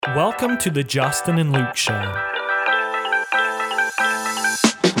Welcome to the Justin and Luke Show.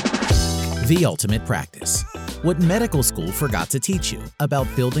 The Ultimate Practice. What medical school forgot to teach you about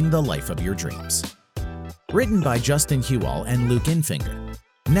building the life of your dreams. Written by Justin Huall and Luke Infinger.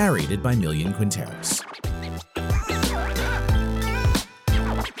 Narrated by Millian Quinteros.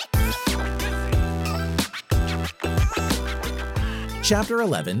 Chapter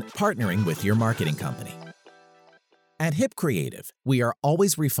 11, Partnering with Your Marketing Company. At Hip Creative, we are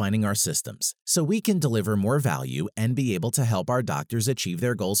always refining our systems so we can deliver more value and be able to help our doctors achieve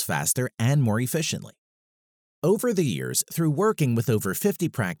their goals faster and more efficiently. Over the years, through working with over 50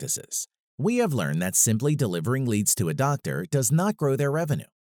 practices, we have learned that simply delivering leads to a doctor does not grow their revenue.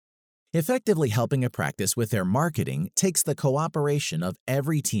 Effectively helping a practice with their marketing takes the cooperation of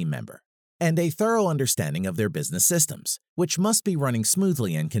every team member and a thorough understanding of their business systems, which must be running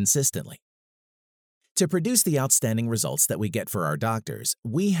smoothly and consistently. To produce the outstanding results that we get for our doctors,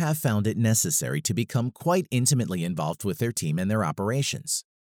 we have found it necessary to become quite intimately involved with their team and their operations.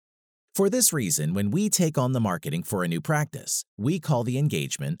 For this reason, when we take on the marketing for a new practice, we call the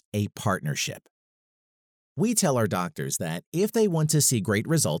engagement a partnership. We tell our doctors that if they want to see great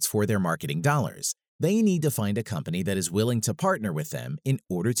results for their marketing dollars, they need to find a company that is willing to partner with them in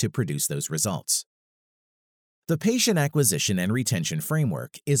order to produce those results. The Patient Acquisition and Retention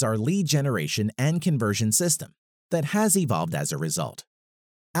Framework is our lead generation and conversion system that has evolved as a result.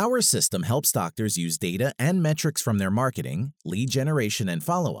 Our system helps doctors use data and metrics from their marketing, lead generation, and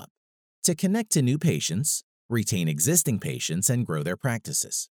follow-up to connect to new patients, retain existing patients, and grow their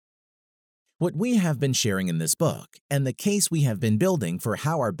practices. What we have been sharing in this book and the case we have been building for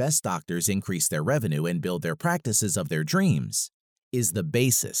how our best doctors increase their revenue and build their practices of their dreams is the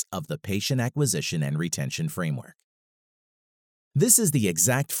basis of the Patient Acquisition and Retention Framework. This is the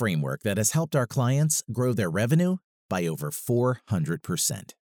exact framework that has helped our clients grow their revenue by over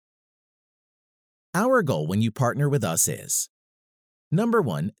 400%. Our goal when you partner with us is, number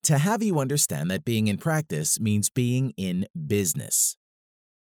one, to have you understand that being in practice means being in business.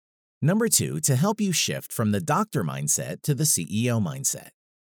 Number two, to help you shift from the doctor mindset to the CEO mindset.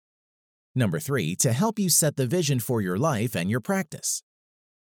 Number three, to help you set the vision for your life and your practice.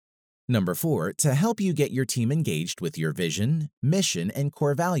 Number four, to help you get your team engaged with your vision, mission, and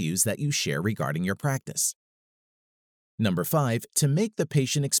core values that you share regarding your practice. Number five, to make the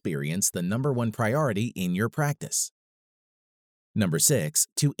patient experience the number one priority in your practice. Number six,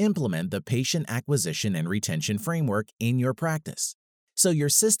 to implement the Patient Acquisition and Retention Framework in your practice, so your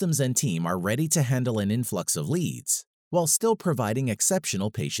systems and team are ready to handle an influx of leads while still providing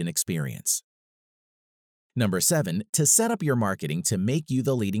exceptional patient experience. Number seven, to set up your marketing to make you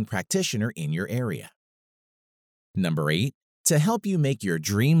the leading practitioner in your area. Number eight, to help you make your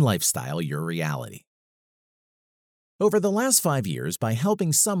dream lifestyle your reality. Over the last 5 years, by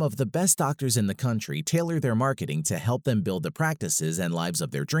helping some of the best doctors in the country tailor their marketing to help them build the practices and lives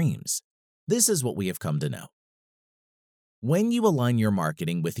of their dreams, this is what we have come to know. When you align your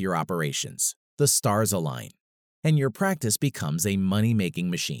marketing with your operations, the stars align, and your practice becomes a money-making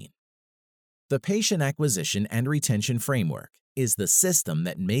machine. The Patient Acquisition and Retention Framework is the system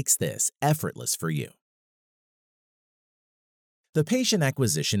that makes this effortless for you. The Patient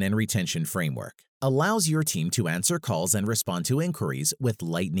Acquisition and Retention Framework allows your team to answer calls and respond to inquiries with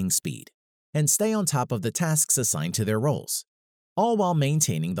lightning speed and stay on top of the tasks assigned to their roles, all while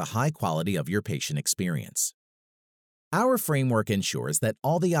maintaining the high quality of your patient experience. Our framework ensures that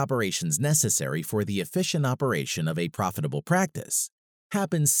all the operations necessary for the efficient operation of a profitable practice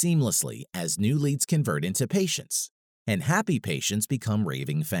happen seamlessly as new leads convert into patients, and happy patients become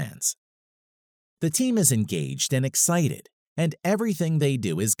raving fans. The team is engaged and excited, and everything they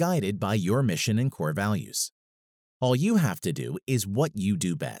do is guided by your mission and core values. All you have to do is what you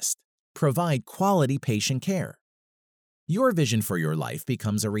do best: provide quality patient care. Your vision for your life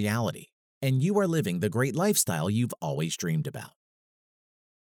becomes a reality, and you are living the great lifestyle you've always dreamed about.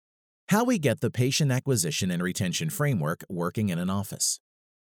 How we get the Patient Acquisition and Retention Framework working in an office.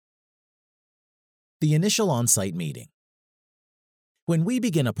 The initial on-site meeting. When we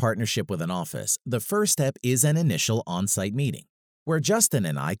begin a partnership with an office, the first step is an initial on-site meeting, where Justin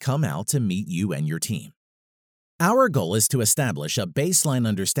and I come out to meet you and your team. Our goal is to establish a baseline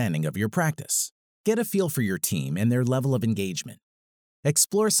understanding of your practice, get a feel for your team and their level of engagement,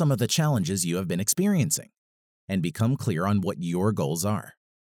 explore some of the challenges you have been experiencing, and become clear on what your goals are.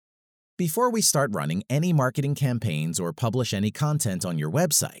 Before we start running any marketing campaigns or publish any content on your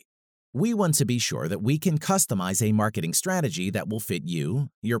website, we want to be sure that we can customize a marketing strategy that will fit you,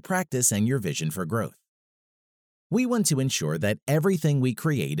 your practice, and your vision for growth. We want to ensure that everything we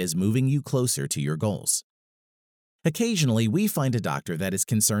create is moving you closer to your goals. Occasionally, we find a doctor that is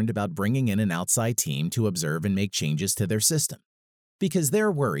concerned about bringing in an outside team to observe and make changes to their system, because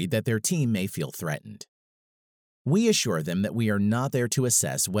they're worried that their team may feel threatened. We assure them that we are not there to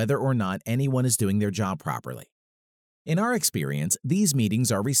assess whether or not anyone is doing their job properly. In our experience, these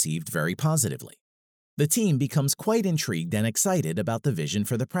meetings are received very positively. The team becomes quite intrigued and excited about the vision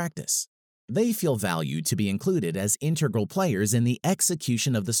for the practice. They feel valued to be included as integral players in the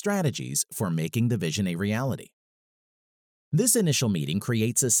execution of the strategies for making the vision a reality. This initial meeting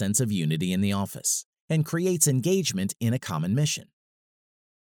creates a sense of unity in the office and creates engagement in a common mission.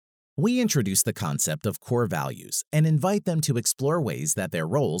 We introduce the concept of core values and invite them to explore ways that their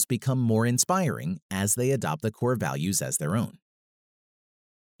roles become more inspiring as they adopt the core values as their own.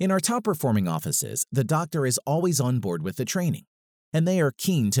 In our top-performing offices, the doctor is always on board with the training, and they are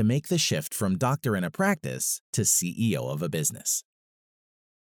keen to make the shift from doctor in a practice to CEO of a business.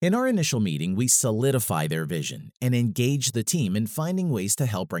 In our initial meeting, we solidify their vision and engage the team in finding ways to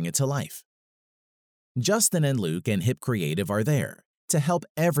help bring it to life. Justin and Luke and Hip Creative are there to help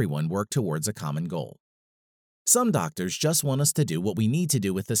everyone work towards a common goal. Some doctors just want us to do what we need to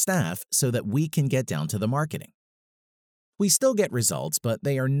do with the staff so that we can get down to the marketing. We still get results, but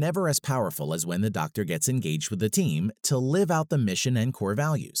they are never as powerful as when the doctor gets engaged with the team to live out the mission and core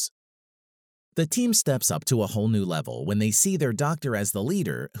values. The team steps up to a whole new level when they see their doctor as the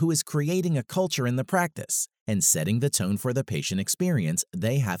leader who is creating a culture in the practice and setting the tone for the patient experience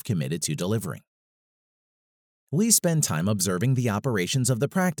they have committed to delivering. We spend time observing the operations of the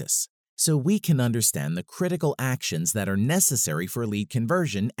practice so we can understand the critical actions that are necessary for lead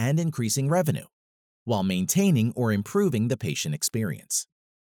conversion and increasing revenue, while maintaining or improving the patient experience.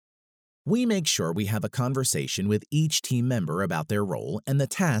 We make sure we have a conversation with each team member about their role and the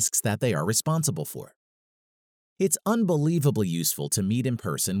tasks that they are responsible for. It's unbelievably useful to meet in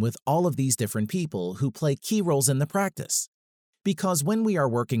person with all of these different people who play key roles in the practice, because when we are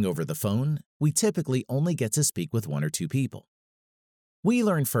working over the phone, we typically only get to speak with one or two people. We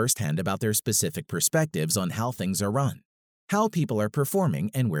learn firsthand about their specific perspectives on how things are run, how people are performing,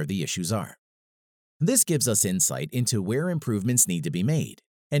 and where the issues are. This gives us insight into where improvements need to be made,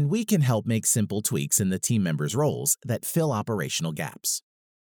 and we can help make simple tweaks in the team members' roles that fill operational gaps.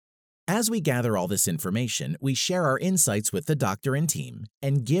 As we gather all this information, we share our insights with the doctor and team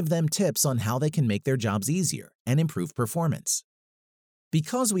and give them tips on how they can make their jobs easier and improve performance.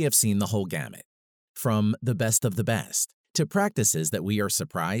 Because we have seen the whole gamut, from the best of the best to practices that we are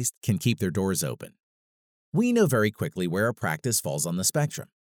surprised can keep their doors open, we know very quickly where a practice falls on the spectrum.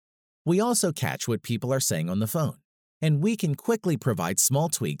 We also catch what people are saying on the phone, and we can quickly provide small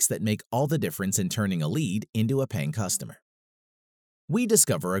tweaks that make all the difference in turning a lead into a paying customer. We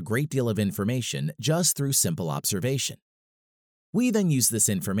discover a great deal of information just through simple observation. We then use this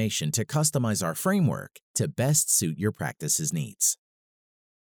information to customize our framework to best suit your practice's needs.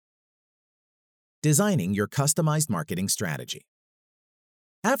 Designing your customized marketing strategy.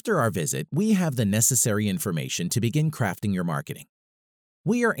 After our visit, we have the necessary information to begin crafting your marketing.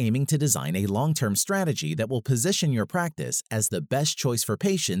 We are aiming to design a long-term strategy that will position your practice as the best choice for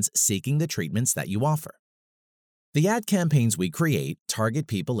patients seeking the treatments that you offer. The ad campaigns we create target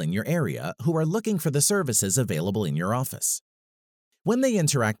people in your area who are looking for the services available in your office. When they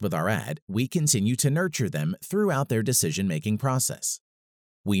interact with our ad, we continue to nurture them throughout their decision-making process.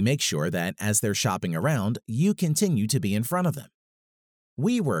 We make sure that as they're shopping around, you continue to be in front of them.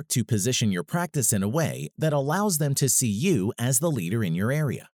 We work to position your practice in a way that allows them to see you as the leader in your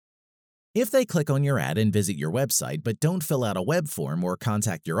area. If they click on your ad and visit your website but don't fill out a web form or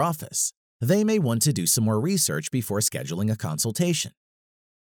contact your office, they may want to do some more research before scheduling a consultation.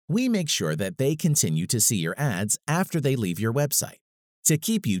 We make sure that they continue to see your ads after they leave your website to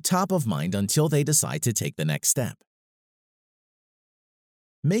keep you top of mind until they decide to take the next step.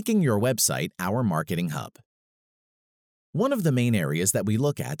 Making your website our marketing hub. One of the main areas that we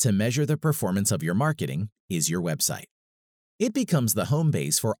look at to measure the performance of your marketing is your website. It becomes the home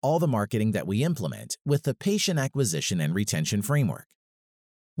base for all the marketing that we implement with the patient acquisition and retention framework.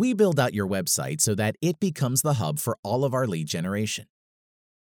 We build out your website so that it becomes the hub for all of our lead generation.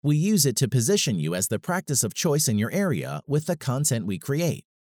 We use it to position you as the practice of choice in your area with the content we create,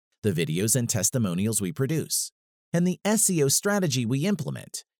 the videos and testimonials we produce, and the SEO strategy we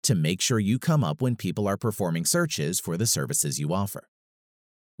implement to make sure you come up when people are performing searches for the services you offer.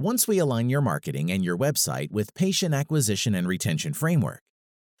 Once we align your marketing and your website with patient acquisition and retention framework,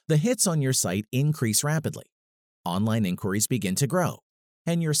 the hits on your site increase rapidly, online inquiries begin to grow,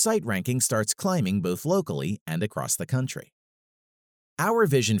 and your site ranking starts climbing both locally and across the country. Our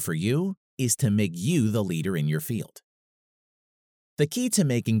vision for you is to make you the leader in your field. The key to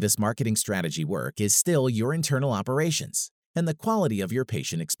making this marketing strategy work is still your internal operations and the quality of your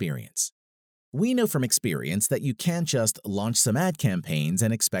patient experience. We know from experience that you can't just launch some ad campaigns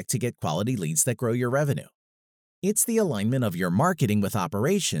and expect to get quality leads that grow your revenue. It's the alignment of your marketing with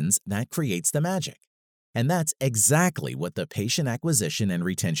operations that creates the magic. And that's exactly what the patient acquisition and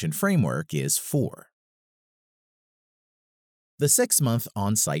retention framework is for. The 6-month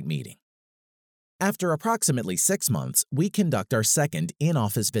on-site meeting. After approximately 6 months, we conduct our second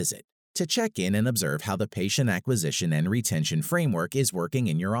in-office visit to check in and observe how the patient acquisition and retention framework is working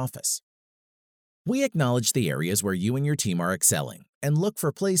in your office. We acknowledge the areas where you and your team are excelling and look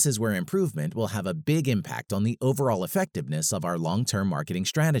for places where improvement will have a big impact on the overall effectiveness of our long-term marketing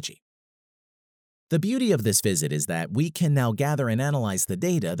strategy. The beauty of this visit is that we can now gather and analyze the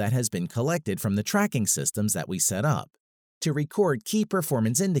data that has been collected from the tracking systems that we set up to record key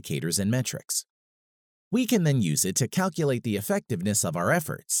performance indicators and metrics. We can then use it to calculate the effectiveness of our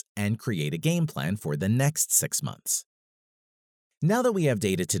efforts and create a game plan for the next 6 months. Now that we have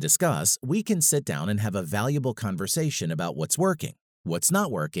data to discuss, we can sit down and have a valuable conversation about what's working, what's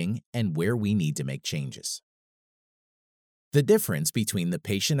not working, and where we need to make changes. The difference between the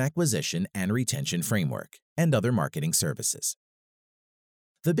patient acquisition and retention framework and other marketing services.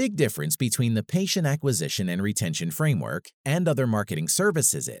 The big difference between the patient acquisition and retention framework and other marketing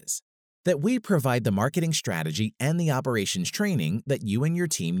services is that we provide the marketing strategy and the operations training that you and your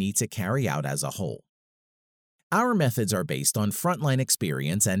team need to carry out as a whole. Our methods are based on frontline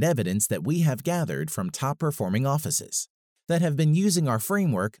experience and evidence that we have gathered from top-performing offices that have been using our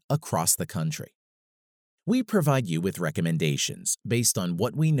framework across the country. We provide you with recommendations based on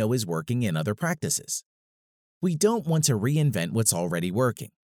what we know is working in other practices. We don't want to reinvent what's already working.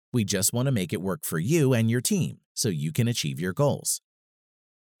 We just want to make it work for you and your team so you can achieve your goals.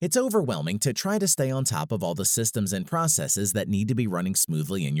 It's overwhelming to try to stay on top of all the systems and processes that need to be running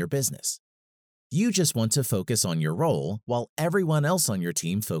smoothly in your business. You just want to focus on your role while everyone else on your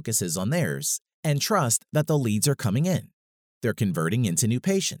team focuses on theirs and trust that the leads are coming in, they're converting into new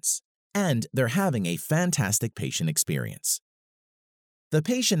patients, and they're having a fantastic patient experience. The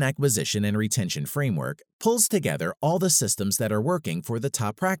patient acquisition and retention framework pulls together all the systems that are working for the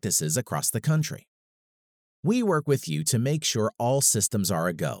top practices across the country. We work with you to make sure all systems are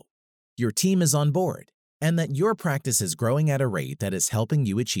a go, your team is on board, and that your practice is growing at a rate that is helping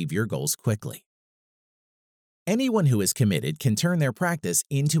you achieve your goals quickly. Anyone who is committed can turn their practice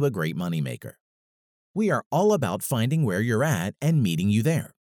into a great moneymaker. We are all about finding where you're at and meeting you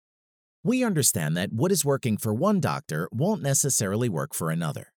there. We understand that what is working for one doctor won't necessarily work for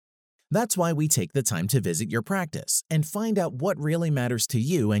another. That's why we take the time to visit your practice and find out what really matters to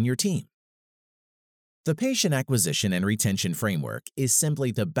you and your team. The patient acquisition and retention framework is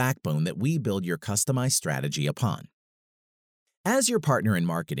simply the backbone that we build your customized strategy upon. As your partner in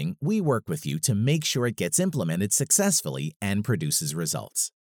marketing, we work with you to make sure it gets implemented successfully and produces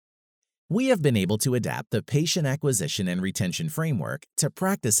results. We have been able to adapt the patient acquisition and retention framework to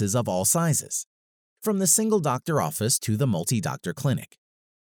practices of all sizes, from the single doctor office to the multi-doctor clinic.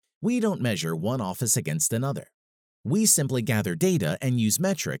 We don't measure one office against another. We simply gather data and use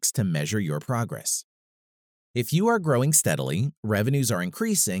metrics to measure your progress. If you are growing steadily, revenues are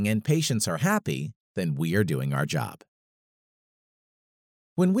increasing, and patients are happy, then we are doing our job.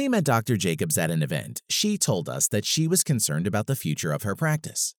 When we met Dr. Jacobs at an event, she told us that she was concerned about the future of her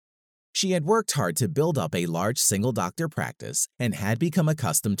practice. She had worked hard to build up a large single-doctor practice and had become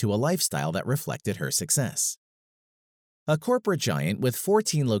accustomed to a lifestyle that reflected her success. A corporate giant with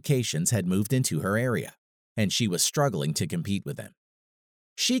 14 locations had moved into her area, and she was struggling to compete with them.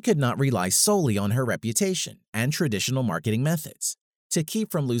 She could not rely solely on her reputation and traditional marketing methods to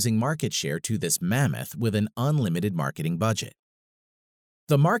keep from losing market share to this mammoth with an unlimited marketing budget.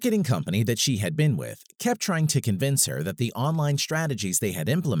 The marketing company that she had been with kept trying to convince her that the online strategies they had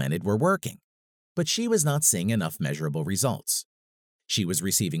implemented were working, but she was not seeing enough measurable results. She was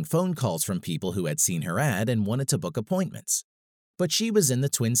receiving phone calls from people who had seen her ad and wanted to book appointments, but she was in the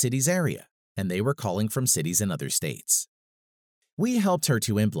Twin Cities area, and they were calling from cities in other states. We helped her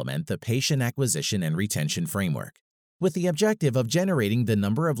to implement the patient acquisition and retention framework, with the objective of generating the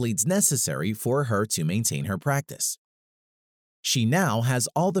number of leads necessary for her to maintain her practice. She now has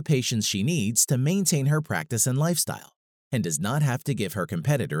all the patients she needs to maintain her practice and lifestyle, and does not have to give her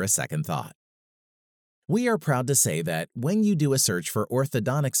competitor a second thought. We are proud to say that when you do a search for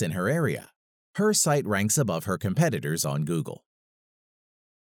orthodontics in her area, her site ranks above her competitors on Google.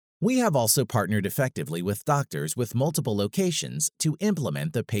 We have also partnered effectively with doctors with multiple locations to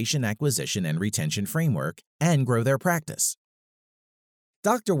implement the patient acquisition and retention framework and grow their practice.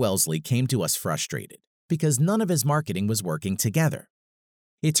 Dr. Wellesley came to us frustrated because none of his marketing was working together.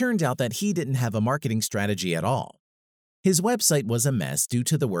 It turned out that he didn't have a marketing strategy at all. His website was a mess due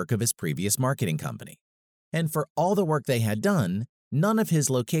to the work of his previous marketing company. And for all the work they had done, none of his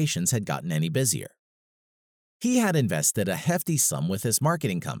locations had gotten any busier. He had invested a hefty sum with his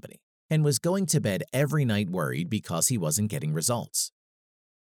marketing company and was going to bed every night worried because he wasn't getting results.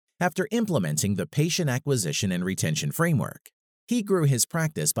 After implementing the patient acquisition and retention framework, he grew his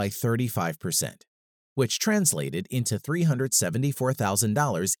practice by 35%, which translated into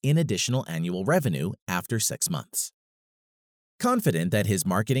 $374,000 in additional annual revenue after 6 months. Confident that his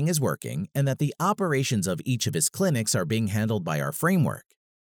marketing is working and that the operations of each of his clinics are being handled by our framework,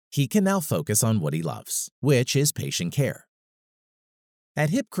 he can now focus on what he loves, which is patient care. At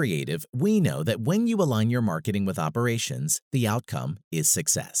Hip Creative, we know that when you align your marketing with operations, the outcome is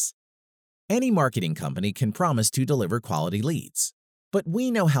success. Any marketing company can promise to deliver quality leads, but we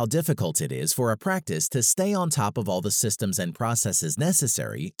know how difficult it is for a practice to stay on top of all the systems and processes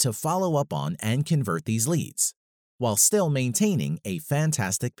necessary to follow up on and convert these leads, while still maintaining a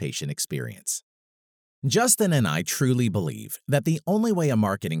fantastic patient experience. Justin and I truly believe that the only way a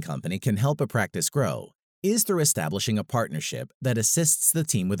marketing company can help a practice grow is through establishing a partnership that assists the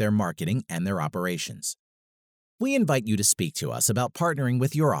team with their marketing and their operations. We invite you to speak to us about partnering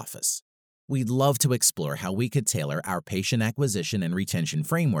with your office. We'd love to explore how we could tailor our patient acquisition and retention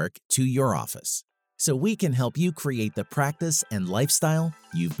framework to your office, so we can help you create the practice and lifestyle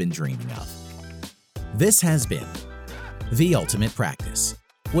you've been dreaming of. This has been The Ultimate Practice: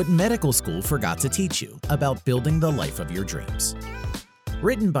 What Medical School Forgot to Teach You About Building the Life of Your Dreams.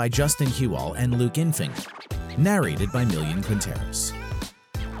 Written by Justin Huall and Luke Infinger. Narrated by Millian Quinteros.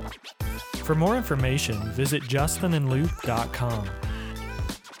 For more information, visit justinandluke.com.